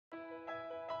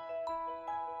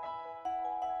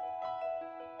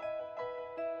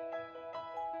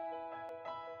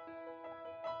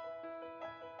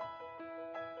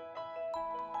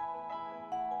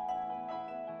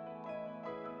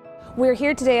We're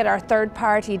here today at our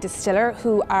third-party distiller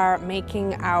who are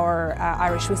making our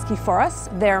Irish whiskey for us.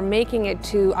 They're making it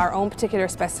to our own particular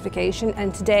specification,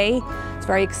 and today it's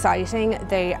very exciting.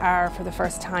 They are, for the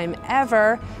first time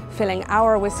ever, filling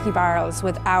our whiskey barrels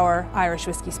with our Irish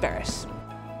whiskey spirit.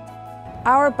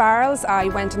 Our barrels I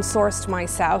went and sourced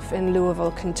myself in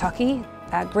Louisville, Kentucky,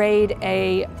 grade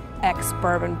A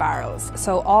ex-bourbon barrels.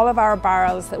 So all of our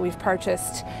barrels that we've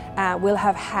purchased will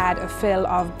have had a fill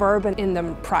of bourbon in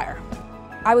them prior.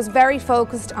 I was very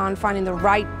focused on finding the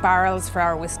right barrels for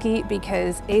our whiskey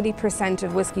because 80%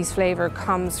 of whiskey's flavour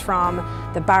comes from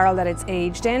the barrel that it's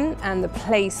aged in and the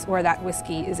place where that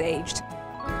whiskey is aged.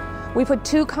 We put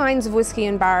two kinds of whiskey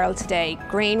in barrel today,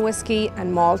 grain whiskey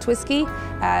and malt whiskey.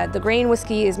 The grain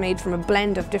whiskey is made from a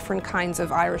blend of different kinds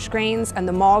of Irish grains, and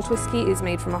the malt whiskey is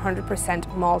made from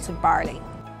 100% malted barley.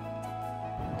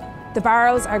 The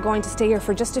barrels are going to stay here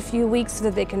for just a few weeks so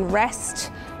that they can rest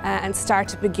and start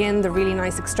to begin the really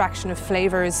nice extraction of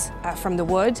flavours from the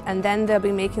wood, and then they'll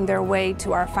be making their way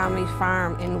to our family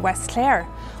farm in West Clare,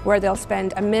 where they'll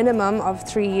spend a minimum of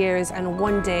 3 years and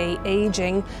 1 day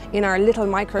aging in our little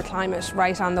microclimate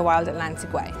right on the Wild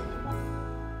Atlantic Way.